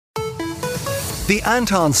The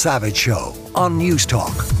Anton Savage Show on News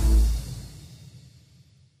Talk.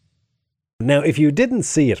 Now, if you didn't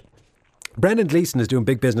see it, Brendan Gleeson is doing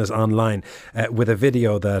big business online with a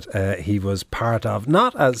video that he was part of,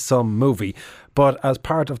 not as some movie, but as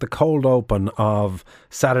part of the cold open of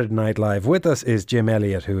Saturday Night Live. With us is Jim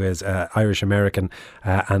Elliott, who is Irish-American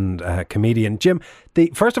and comedian. Jim,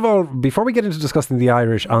 first of all, before we get into discussing the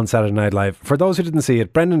Irish on Saturday Night Live, for those who didn't see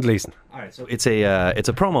it, Brendan Gleeson. All right, so it's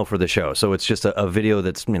a promo for the show. So it's just a video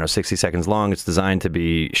that's 60 seconds long. It's designed to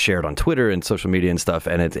be shared on Twitter and social media and stuff.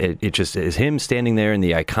 And it just is him standing there in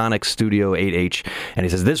the iconic Studio 8H, and he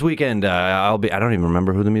says, "This weekend I'll be." I don't even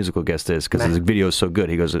remember who the musical guest is because his video is so good.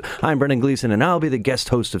 He goes, "I'm Brendan Gleeson, and I'll be the guest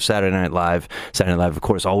host of Saturday Night Live." Saturday Night Live, of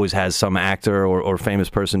course, always has some actor or famous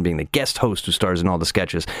person being the guest host who stars in all the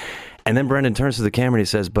sketches. And then Brendan turns to the camera and he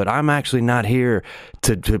says, "But I'm actually not here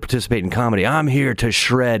to participate in comedy. I'm here to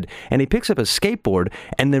shred." And he picks up a skateboard,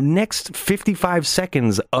 and the next 55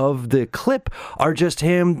 seconds of the clip are just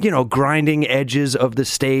him, grinding edges of the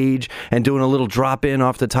stage and doing a little drop in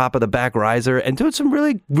off the top of the back riser and doing some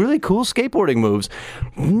really, really cool skateboarding moves.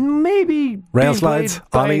 Maybe rail slides,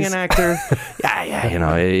 being an actor.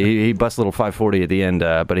 yeah, he busts a little 540 at the end,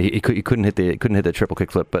 but he couldn't hit the triple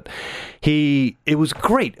kickflip. But it was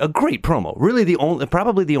great, a great promo. Really,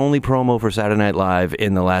 probably the only promo for Saturday Night Live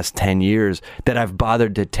in the last 10 years that I've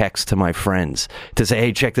bothered to text to my friends to say,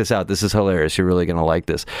 "Hey, check this out. This is hilarious. You're really going to like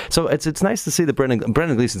this." So it's nice to see that Brendan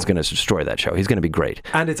Gleeson's going to destroy that show. He's going to be great.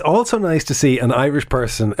 And it's also nice to see an Irish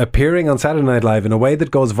person appearing on Saturday Night Live in a way that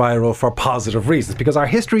goes viral for positive reasons, because our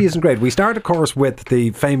history isn't great. We start, of course, with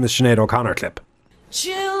the famous Sinead O'Connor clip.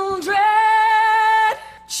 Children,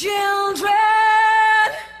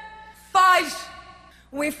 fight.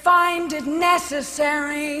 We find it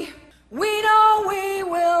necessary. We know we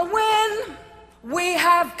will win. We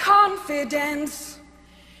have confidence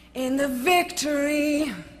in the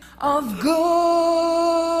victory of good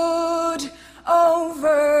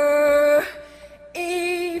over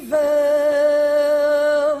evil.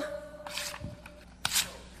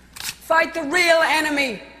 Fight the real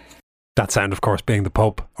enemy. That sound, of course, being the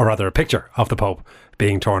Pope, or rather a picture of the Pope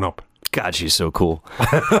being torn up. God, she's so cool.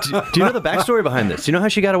 Do you know the backstory behind this? Do you know how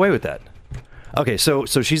she got away with that? Okay, so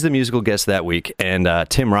she's the musical guest that week, and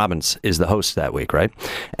Tim Robbins is the host that week, right?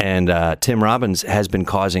 And Tim Robbins has been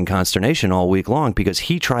causing consternation all week long because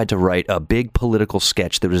he tried to write a big political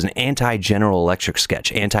sketch that was an anti-General Electric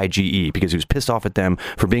sketch, anti-GE, because he was pissed off at them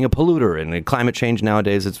for being a polluter. And in climate change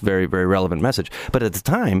nowadays, it's a very, very relevant message. But at the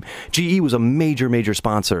time, GE was a major, major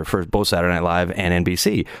sponsor for both Saturday Night Live and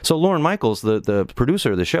NBC. So Lorne Michaels, the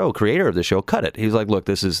producer of the show, creator of the show, cut it. He's like, "Look,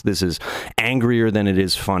 this is angrier than it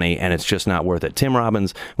is funny, and it's just not worth it." Tim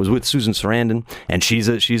Robbins was with Susan Sarandon, and she's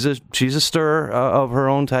a stirrer of her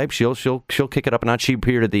own type. She'll kick it up a notch. She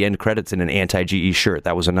appeared at the end credits in an anti-GE shirt.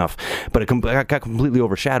 That was enough, but it got completely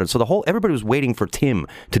overshadowed. So everybody was waiting for Tim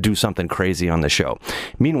to do something crazy on the show.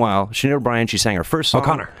 Meanwhile, Sinead O'Brien, she sang her first song.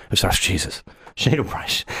 O'Connor. Oh, Jesus.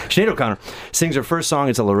 Sinead O'Connor sings her first song.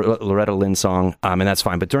 It's a Loretta Lynn song, and that's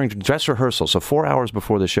fine. But during dress rehearsal, so 4 hours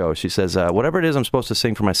before the show, she says, "Whatever it is I'm supposed to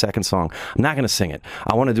sing for my second song, I'm not going to sing it.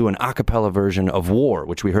 I want to do an a cappella version of War,"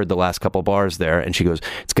 which we heard the last couple bars there. And she goes,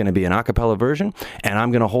 "It's going to be an a cappella version, and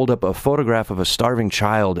I'm going to hold up a photograph of a starving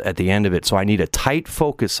child at the end of it. So I need a tight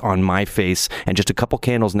focus on my face and just a couple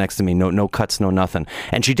candles next to me. No cuts, no nothing."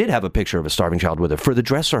 And she did have a picture of a starving child with her for the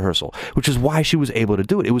dress rehearsal, which is why she was able to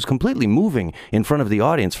do it. It was completely moving in front of the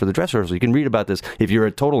audience for the dress rehearsal. You can read about this if you're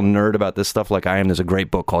a total nerd about this stuff like I am. There's a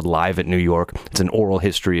great book called Live at New York. It's an oral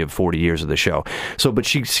history of 40 years of the show. So, but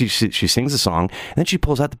she sings the song, and then she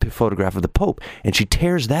pulls out the photograph of the Pope, and she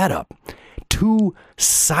tears that up to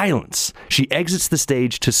silence. She exits the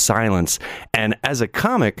stage to silence, and as a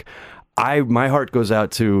comic, my heart goes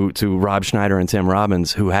out to Rob Schneider and Tim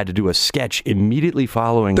Robbins, who had to do a sketch immediately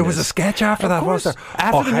following There was a sketch after that, was there?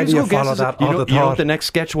 After the how do you follow that? You know what the next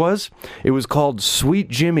sketch was? It was called Sweet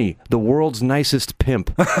Jimmy, the World's Nicest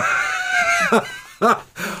Pimp.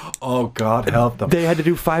 Oh, God help them. They had to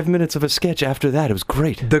do 5 minutes of a sketch after that. It was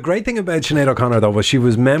great. The great thing about Sinead O'Connor, though, was she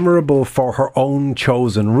was memorable for her own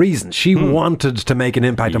chosen reasons. She wanted to make an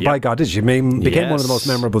impact, and by God, did she? Became one of the most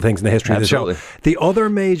memorable things in the history of the show. The other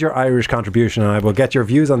major Irish contribution, and I will get your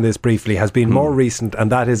views on this briefly, has been more recent,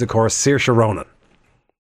 and that is, of course, Saoirse Ronan.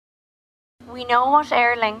 We We know what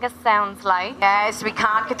Aer Lingus sounds like. Yes, we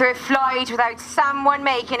can't get through a flight without someone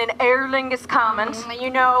making an Aer Lingus comment.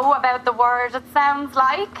 You know about the word it sounds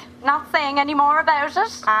like. Not saying any more about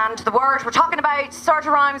it. And the word we're talking about sort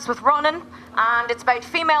of rhymes with running, and it's about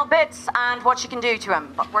female bits and what you can do to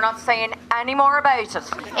them. But we're not saying any more about it.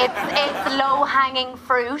 It's low-hanging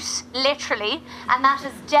fruit, literally, and that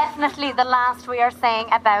is definitely the last we are saying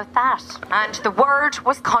about that. And the word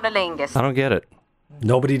was cunnilingus. I don't get it.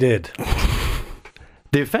 Nobody did.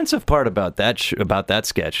 The offensive part about that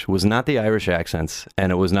sketch was not the Irish accents,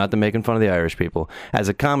 and it was not the making fun of the Irish people. As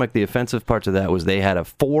a comic, the offensive parts of that was they had a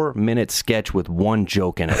 4-minute sketch with one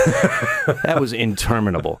joke in it. That was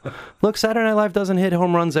interminable. Look, Saturday Night Live doesn't hit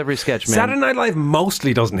home runs every sketch, man. Saturday Night Live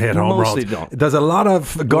mostly doesn't hit home runs. Mostly don't. There's a lot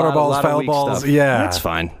of gutter balls, foul balls. Stuff. Yeah, that's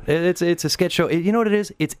fine. It's a sketch show. You know what it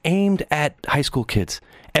is? It's aimed at high school kids.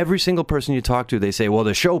 Every single person you talk to, they say, well,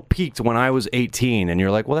 the show peaked when I was 18. And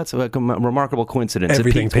you're like, well, that's a remarkable coincidence.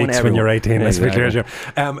 Everything peaks when you're 18. Let's be clear, Jim.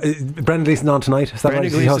 Brendan Gleeson on tonight. Brendan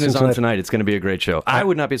Gleeson is on tonight. It's going to be a great show. I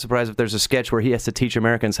would not be surprised if there's a sketch where he has to teach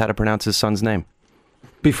Americans how to pronounce his son's name.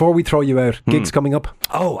 Before we throw you out, gigs coming up?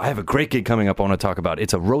 Oh, I have a great gig coming up I want to talk about.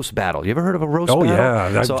 It's a roast battle. You ever heard of a roast battle? Oh,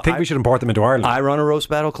 yeah. I think we should import them into Ireland. I run a roast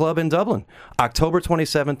battle club in Dublin. October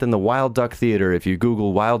 27th in the Wild Duck Theatre. If you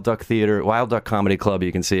Google Wild Duck Theatre, Wild Duck Comedy Club,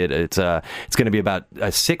 you can see it. It's going to be about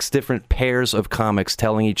 6 different pairs of comics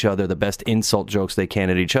telling each other the best insult jokes they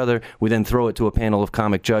can at each other. We then throw it to a panel of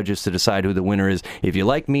comic judges to decide who the winner is. If you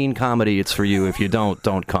like mean comedy, it's for you. If you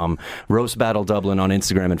don't come. Roast Battle Dublin on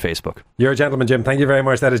Instagram and Facebook. You're a gentleman, Jim. Thank you very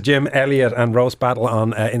much. That is Jim Elliott and Roast Battle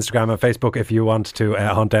on Instagram and Facebook if you want to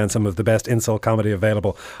hunt down some of the best insult comedy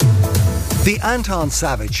available. The Anton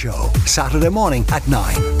Savage Show, Saturday morning at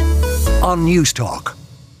 9 on News Talk.